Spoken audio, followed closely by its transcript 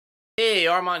Hey,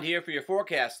 Armand here for your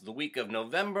forecast of the week of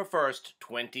November 1st,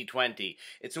 2020.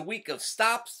 It's a week of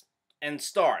stops and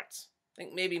starts. I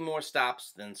think maybe more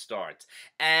stops than starts.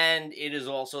 And it is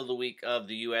also the week of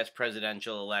the U.S.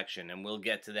 presidential election, and we'll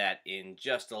get to that in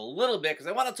just a little bit because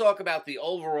I want to talk about the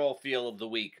overall feel of the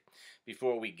week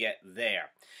before we get there.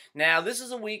 Now, this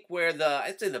is a week where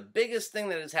I'd say the biggest thing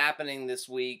that is happening this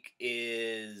week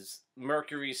is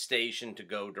Mercury's station to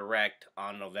go direct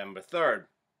on November 3rd.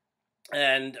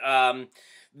 And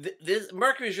this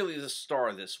Mercury is really the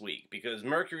star this week because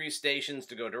Mercury stations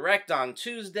to go direct on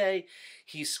Tuesday.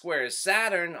 He squares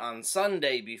Saturn on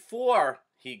Sunday before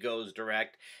he goes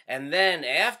direct, and then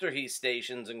after he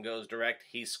stations and goes direct,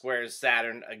 he squares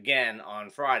Saturn again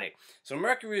on Friday. So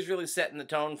Mercury is really setting the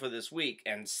tone for this week,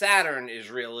 and Saturn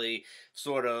is really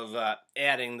sort of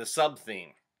adding the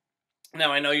sub-theme.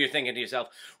 Now, I know you're thinking to yourself,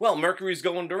 well, Mercury's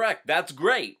going direct. That's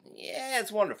great. Yeah, it's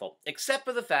wonderful. Except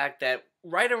for the fact that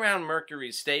right around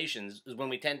Mercury's stations is when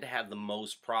we tend to have the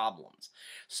most problems.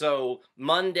 So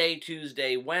Monday,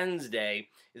 Tuesday, Wednesday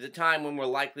is a time when we're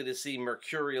likely to see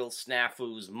mercurial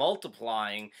snafus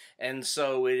multiplying, and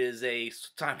so it is a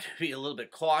time to be a little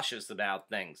bit cautious about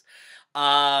things.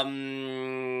 Now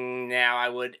I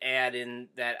would add in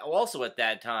that also at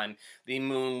that time, the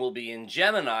moon will be in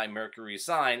Gemini, Mercury's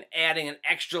sign, adding an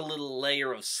extra little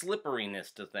layer of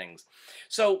slipperiness to things.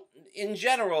 So in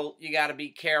general, you got to be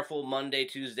careful Monday,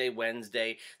 Tuesday,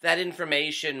 Wednesday. That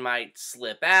information might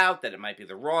slip out, that it might be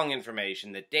the wrong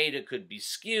information, that data could be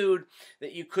skewed,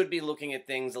 that you could be looking at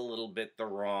things a little bit the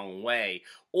wrong way,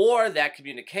 or that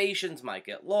communications might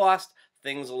get lost,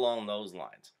 things along those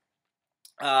lines.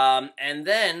 And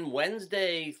then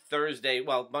Wednesday, Thursday,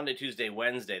 well, Monday, Tuesday,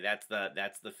 Wednesday, that's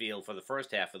the feel for the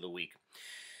first half of the week.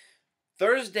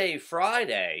 Thursday,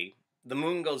 Friday, the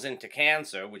moon goes into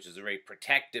Cancer, which is a very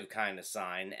protective kind of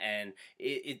sign, and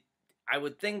I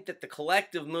would think that the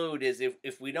collective mood is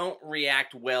if we don't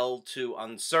react well to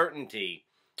uncertainty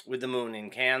with the moon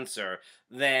in Cancer,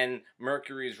 then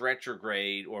Mercury's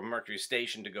retrograde or Mercury's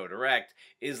station to go direct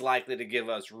is likely to give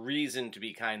us reason to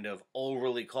be kind of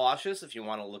overly cautious if you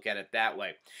want to look at it that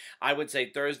way. I would say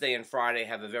Thursday and Friday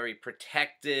have a very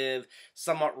protective,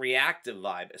 somewhat reactive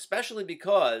vibe, especially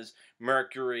because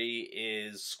Mercury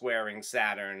is squaring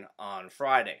Saturn on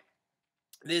Friday.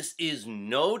 This is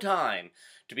no time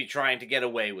to be trying to get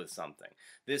away with something.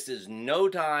 This is no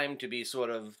time to be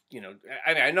sort of,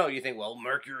 I know you think, well,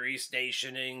 Mercury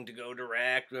stationing to go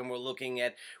direct when we're looking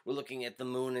at the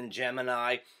moon in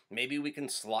Gemini. Maybe we can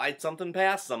slide something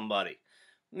past somebody.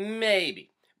 Maybe.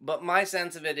 But my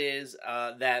sense of it is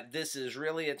that this is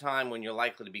really a time when you're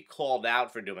likely to be called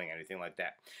out for doing anything like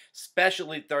that,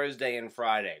 especially Thursday and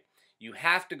Friday. You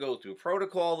have to go through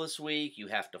protocol this week. You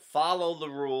have to follow the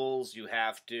rules. You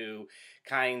have to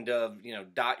kind of,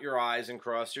 dot your I's and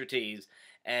cross your T's.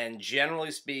 And generally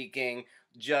speaking,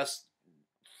 just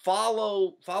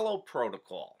follow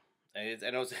protocol. I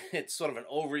know it's sort of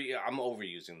I'm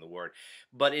overusing the word,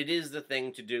 but it is the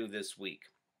thing to do this week.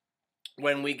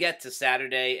 When we get to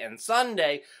Saturday and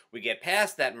Sunday, we get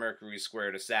past that Mercury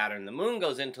square to Saturn. The moon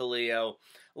goes into Leo.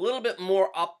 A little bit more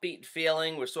upbeat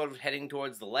feeling. We're sort of heading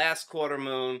towards the last quarter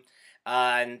moon.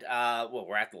 And,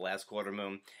 we're at the last quarter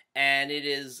moon. And it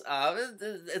is,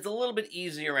 it's a little bit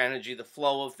easier energy. The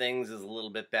flow of things is a little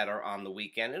bit better on the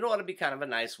weekend. It ought to be kind of a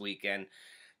nice weekend.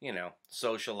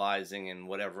 Socializing and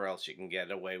whatever else you can get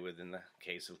away with in the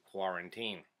case of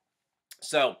quarantine.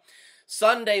 So,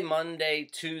 Sunday, Monday,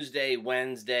 Tuesday,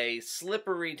 Wednesday,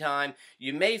 slippery time.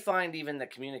 You may find even the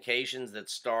communications that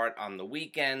start on the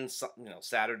weekend,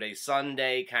 Saturday,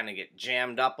 Sunday, kind of get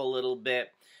jammed up a little bit.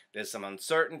 There's some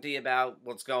uncertainty about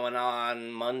what's going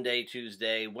on Monday,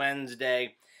 Tuesday,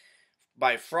 Wednesday.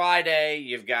 By Friday,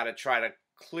 you've got to try to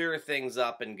clear things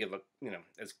up and give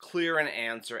as clear an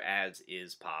answer as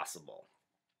is possible.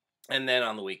 And then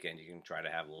on the weekend, you can try to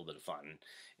have a little bit of fun and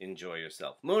enjoy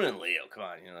yourself. Moon and Leo, come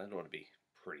on, that ought to be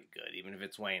pretty good, even if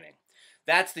it's waning.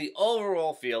 That's the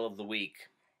overall feel of the week,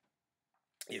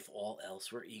 if all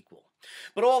else were equal.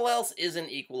 But all else isn't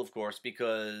equal, of course,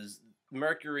 because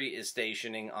Mercury is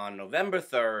stationing on November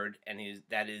 3rd, and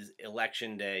that is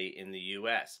Election Day in the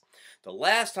U.S. The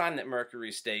last time that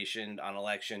Mercury stationed on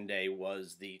Election Day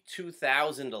was the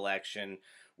 2000 election,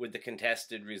 with the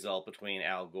contested result between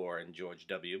Al Gore and George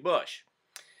W. Bush.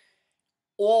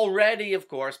 Already, of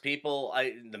course, people,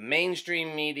 the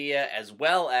mainstream media, as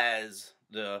well as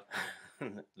the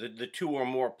two or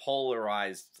more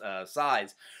polarized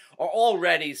sides, are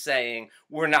already saying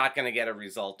we're not going to get a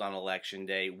result on Election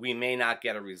Day. We may not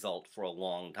get a result for a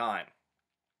long time.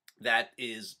 That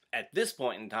is, at this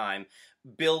point in time,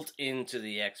 built into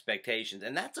the expectations,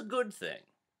 and that's a good thing.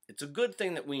 It's a good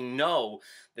thing that we know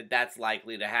that that's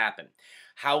likely to happen.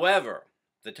 However,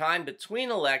 the time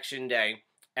between election day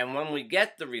and when we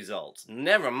get the results,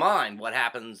 never mind what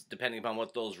happens depending upon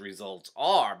what those results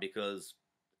are, because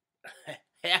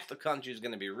half the country is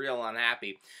going to be real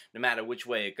unhappy no matter which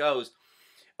way it goes,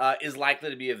 is likely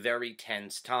to be a very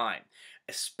tense time,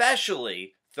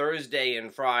 especially Thursday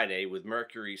and Friday with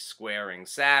Mercury squaring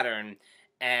Saturn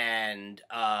and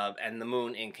the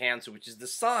Moon in Cancer, which is the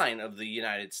sign of the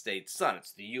United States Sun.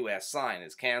 It's the U.S. sign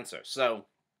is Cancer. So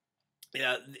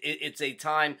it's a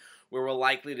time where we're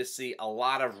likely to see a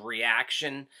lot of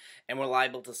reaction, and we're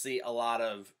liable to see a lot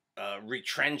of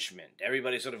retrenchment.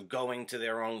 Everybody sort of going to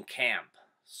their own camp,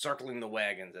 circling the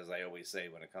wagons, as I always say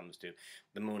when it comes to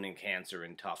the Moon in Cancer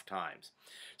in tough times.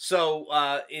 So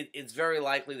it's very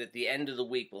likely that the end of the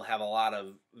week will have a lot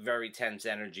of very tense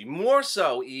energy, more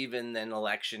so even than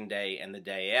Election Day and the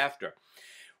day after.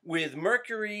 With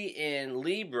Mercury in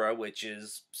Libra, which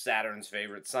is Saturn's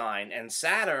favorite sign, and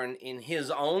Saturn in his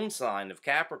own sign of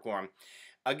Capricorn,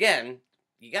 again,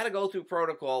 you got to go through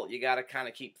protocol. You got to kind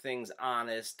of keep things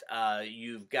honest.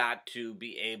 You've got to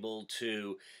be able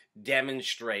to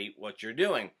demonstrate what you're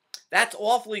doing. That's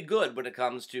awfully good when it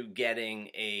comes to getting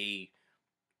a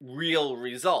real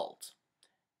result.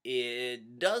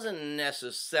 It doesn't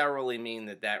necessarily mean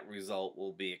that that result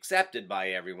will be accepted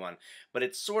by everyone, but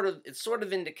it sort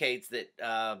of indicates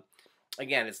that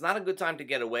again, it's not a good time to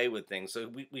get away with things.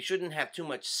 So we shouldn't have too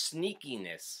much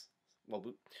sneakiness.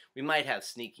 Well, we might have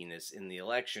sneakiness in the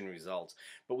election results,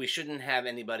 but we shouldn't have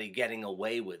anybody getting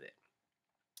away with it.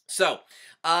 So,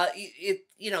 the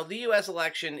U.S.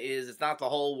 election it's not the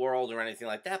whole world or anything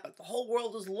like that, but the whole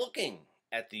world is looking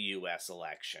at the U.S.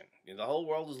 election. The whole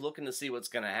world is looking to see what's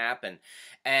going to happen,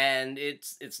 and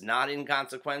it's not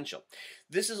inconsequential.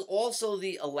 This is also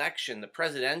the election, the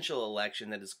presidential election,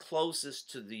 that is closest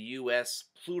to the U.S.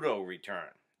 Pluto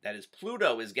return. That is,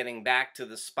 Pluto is getting back to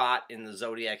the spot in the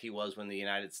zodiac he was when the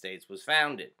United States was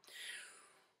founded.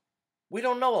 We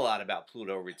don't know a lot about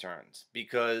Pluto returns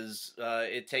because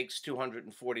it takes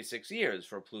 246 years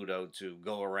for Pluto to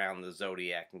go around the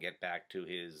zodiac and get back to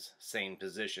his same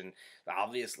position.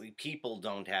 Obviously, people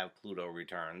don't have Pluto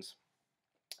returns.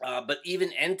 But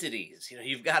even entities,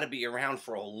 you've got to be around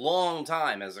for a long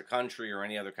time as a country or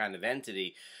any other kind of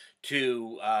entity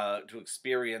to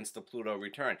experience the Pluto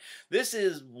return. This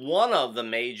is one of the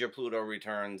major Pluto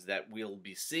returns that we'll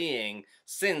be seeing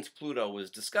since Pluto was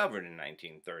discovered in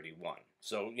 1931.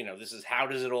 So, this is how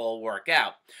does it all work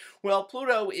out? Well,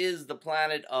 Pluto is the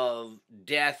planet of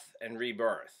death and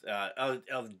rebirth,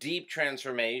 of deep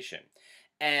transformation.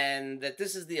 And that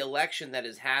this is the election that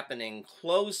is happening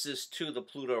closest to the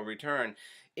Pluto return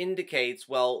indicates,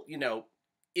 well,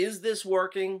 is this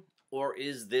working or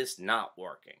is this not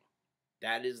working?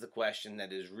 That is the question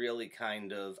that is really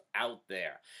kind of out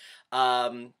there.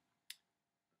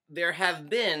 There have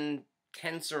been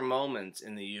tenser moments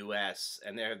in the U.S.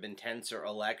 and there have been tenser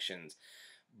elections,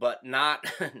 but not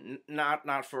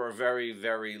not for a very,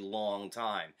 very long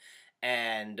time.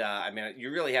 And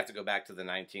you really have to go back to the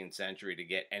 19th century to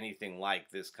get anything like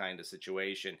this kind of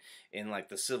situation in like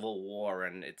the Civil War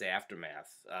and its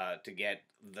aftermath to get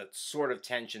the sort of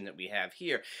tension that we have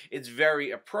here. It's very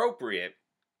appropriate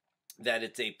that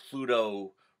it's a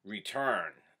Pluto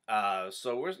return.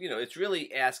 So it's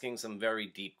really asking some very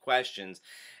deep questions,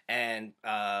 and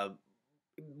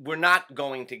we're not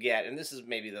going to get, and this is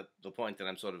maybe the point that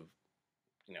I'm sort of,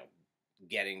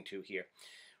 getting to here.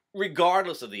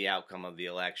 Regardless of the outcome of the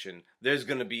election, there's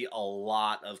going to be a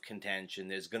lot of contention.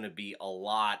 There's going to be a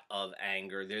lot of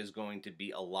anger. There's going to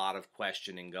be a lot of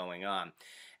questioning going on.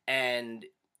 And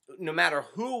no matter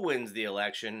who wins the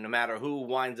election, no matter who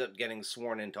winds up getting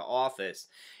sworn into office,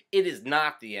 it is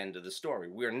not the end of the story.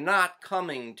 We're not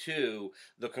coming to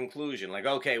the conclusion like,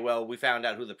 okay, well, we found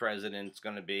out who the president's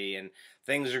going to be and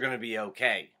things are going to be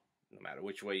okay. No matter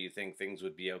which way you think things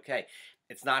would be okay.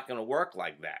 It's not going to work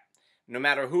like that. No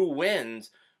matter who wins,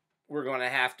 we're going to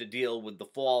have to deal with the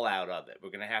fallout of it. We're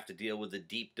going to have to deal with the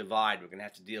deep divide. We're going to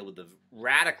have to deal with the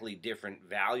radically different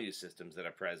value systems that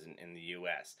are present in the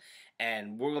U.S.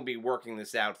 And we're going to be working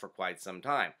this out for quite some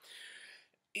time.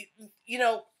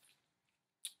 You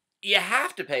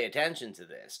have to pay attention to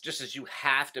this, just as you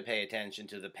have to pay attention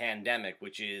to the pandemic,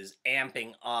 which is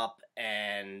amping up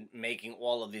and making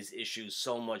all of these issues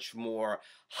so much more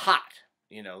hot.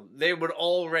 They would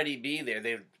already be there.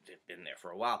 They've been there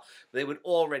for a while. They would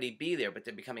already be there, but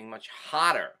they're becoming much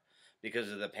hotter because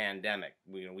of the pandemic.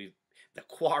 The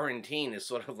quarantine is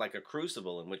sort of like a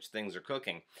crucible in which things are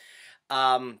cooking.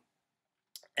 And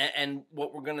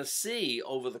what we're going to see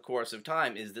over the course of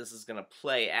time is this is going to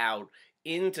play out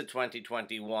into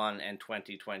 2021 and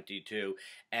 2022.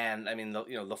 And I mean,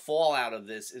 the fallout of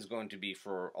this is going to be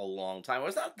for a long time. Well,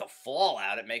 it's not the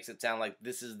fallout. It makes it sound like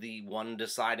this is the one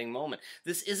deciding moment.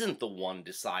 This isn't the one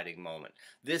deciding moment.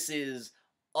 This is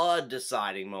a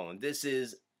deciding moment. This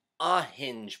is a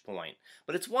hinge point.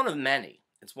 But it's one of many.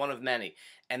 It's one of many.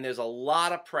 And there's a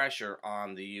lot of pressure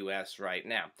on the U.S. right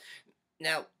now.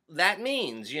 Now, that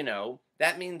means,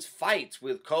 that means fights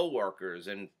with coworkers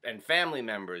and family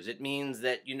members. It means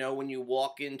that, when you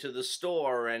walk into the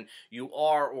store and you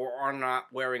are or are not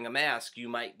wearing a mask, you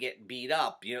might get beat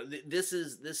up. This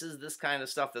is this kind of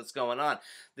stuff that's going on.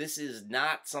 This is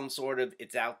not some sort of,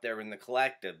 it's out there in the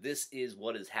collective. This is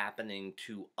what is happening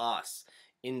to us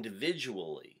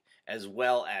individually as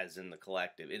well as in the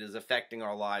collective. It is affecting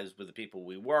our lives with the people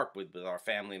we work with our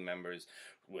family members,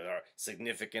 with our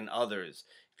significant others.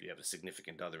 If you have a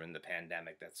significant other in the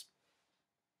pandemic,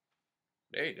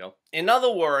 there you go. In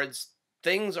other words,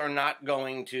 things are not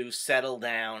going to settle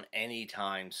down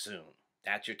anytime soon.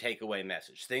 That's your takeaway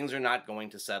message. Things are not going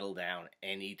to settle down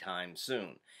anytime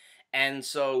soon. And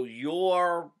so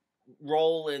your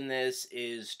role in this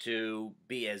is to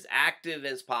be as active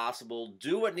as possible,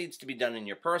 do what needs to be done in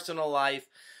your personal life,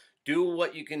 do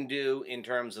what you can do in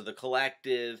terms of the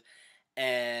collective,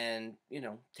 and,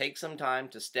 take some time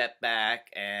to step back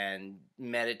and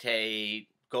meditate,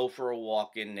 go for a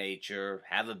walk in nature,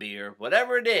 have a beer,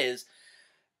 whatever it is.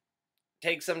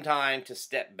 Take some time to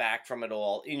step back from it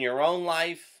all in your own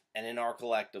life and in our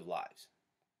collective lives.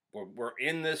 We're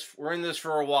in this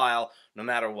for a while, no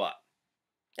matter what.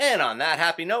 And on that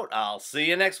happy note, I'll see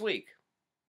you next week.